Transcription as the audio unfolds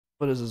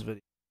What is this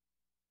video?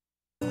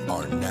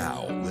 Are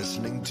now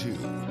listening to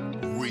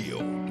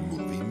real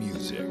movie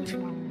music.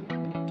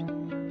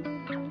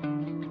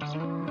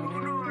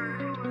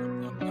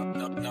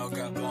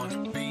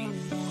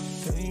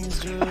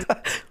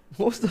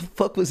 What the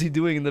fuck was he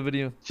doing in the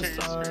video? I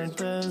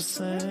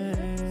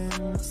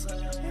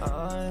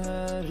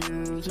had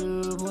you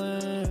to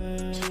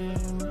blame,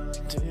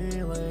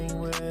 dealing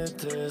with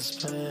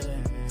this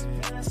pain.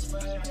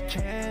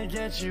 Can't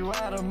get you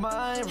out of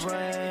my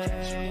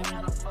brain.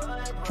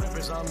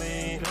 Trippers on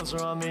me, pills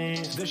are on me.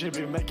 This should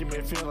be making me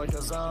feel like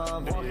a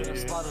zombie. Walking the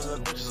spot and the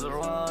bitches are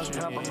on. She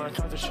hop on my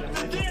car, this shit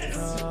making me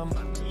come.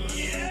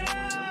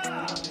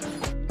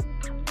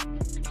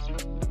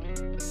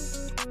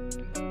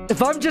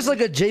 If I'm just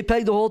like a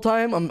JPEG the whole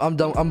time, I'm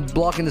done. I'm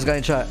blocking this guy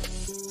in chat.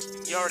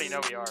 You already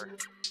know we are.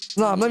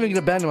 No, I'm not even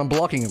gonna ban him. I'm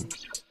blocking him.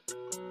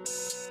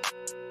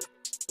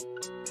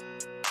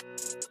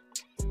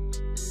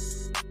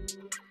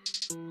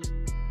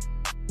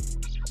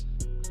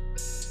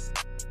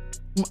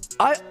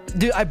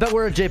 Dude, I bet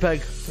we're a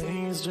JPEG.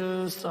 Things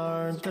just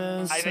aren't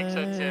the I think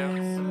so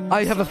too.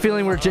 I have a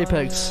feeling we're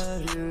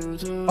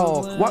JPEGs.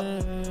 Oh, what?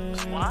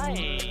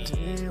 Why?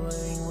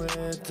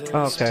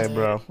 Okay,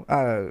 bro.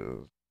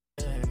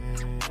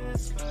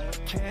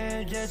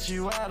 Can't get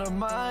you out of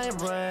my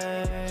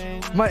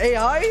brain. My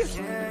AI?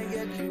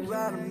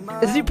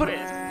 Is he putting?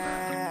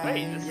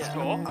 Wait, this is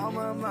cool.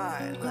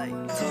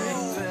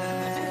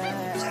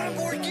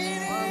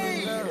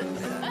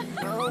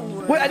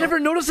 Wait, I never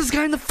noticed this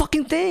guy in the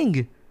fucking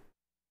thing.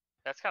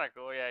 That's kind of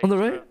cool, yeah. On the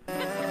right?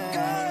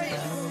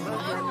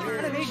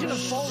 Animation of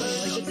falling,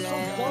 like it's so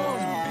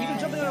dumb. Even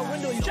jumping out a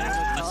window, you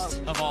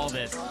just of all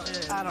this.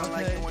 I don't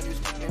like it when you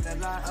stick in the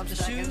line. I'm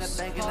just shoes.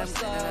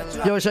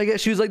 Yo, should I get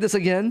shoes like this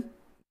again?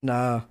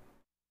 Nah.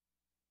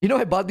 You know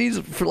I bought these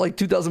for like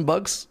 $2,000,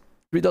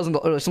 $3,000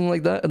 or something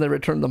like that, and then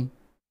returned them.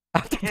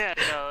 After Yeah,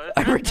 no.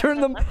 I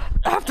returned them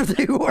after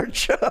the award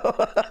show.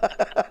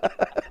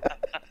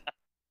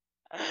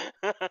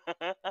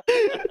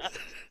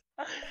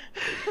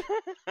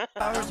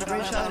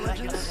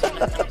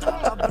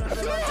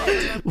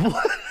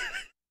 What?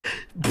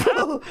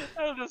 Bro,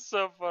 That is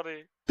so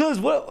funny. because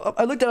what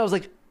I looked at, I was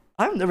like,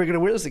 I'm never gonna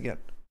wear this again,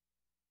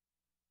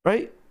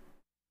 right?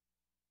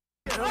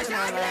 Where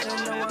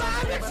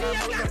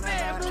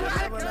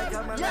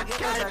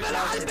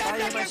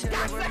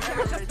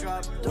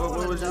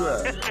was you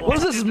at? What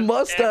is this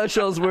mustache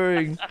I was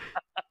wearing?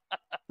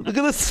 Look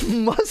at this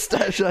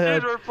mustache I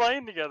had. Dude, we're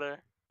playing together.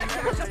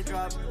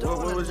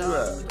 Where was you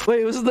at?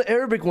 Wait, this is the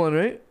Arabic one,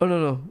 right? Oh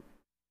no,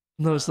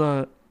 no, it's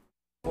not.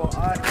 Who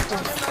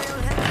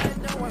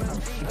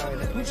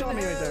shot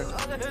me right there?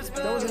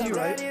 That wasn't you,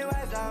 right?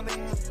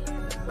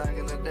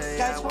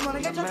 Guys, hold on.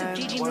 I gotta talk to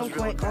Gigi real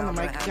quick on the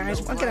mic. Guys,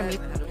 I'm gonna meet.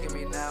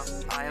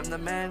 I am the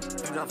man.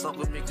 Do not fuck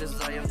with me because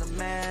I am the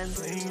man.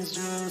 Things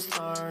just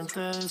aren't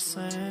the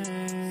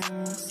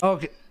same.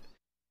 Okay.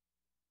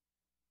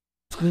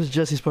 This is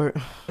Jesse's part.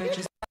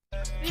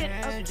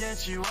 Can't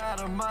get you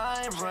out of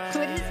my brain.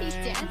 What is he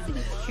dancing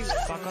to?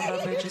 Fuck all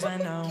the bitches I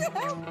know.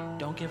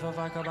 Don't give a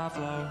fuck about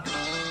flow.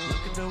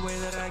 Look at the way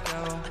that I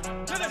go.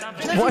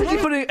 Why is he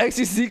putting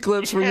XCC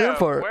clips from your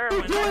part? Where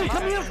am I?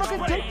 Come here,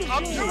 fucking take this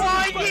I'm shit.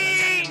 trying!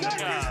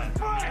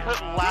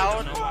 Put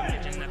loud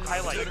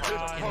highlight.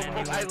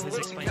 I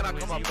literally cannot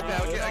come up.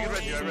 Okay, I get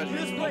ready.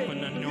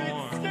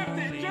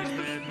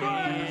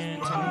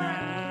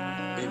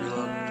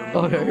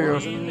 Oh, yeah, here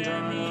you go.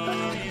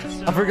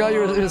 I forgot you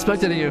were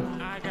spectating you.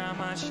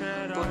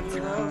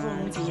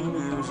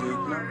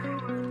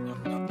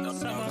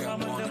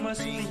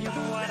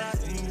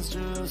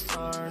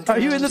 Are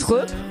you in this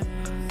clip?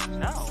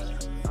 No.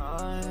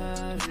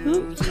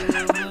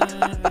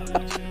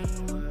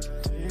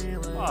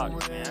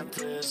 Fuck, man.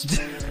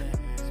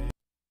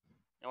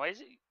 Why is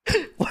he?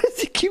 Why does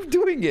he keep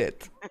doing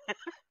it?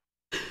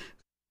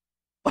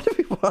 Why did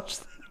we watch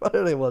that? Why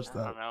did I watch I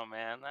that? don't know,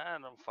 man. I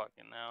don't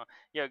fucking know.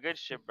 Yo, good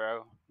shit,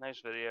 bro. Nice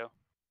video.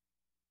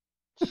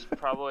 It's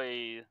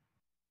probably.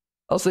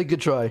 I'll say good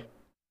try.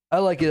 I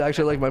like it.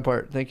 Actually, I like my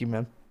part. Thank you,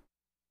 man.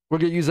 We're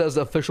gonna use that as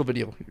the official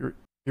video.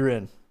 You're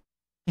in.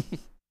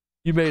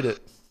 You made it.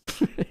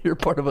 You're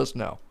part of us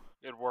now.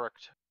 It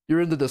worked.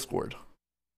 You're in the Discord.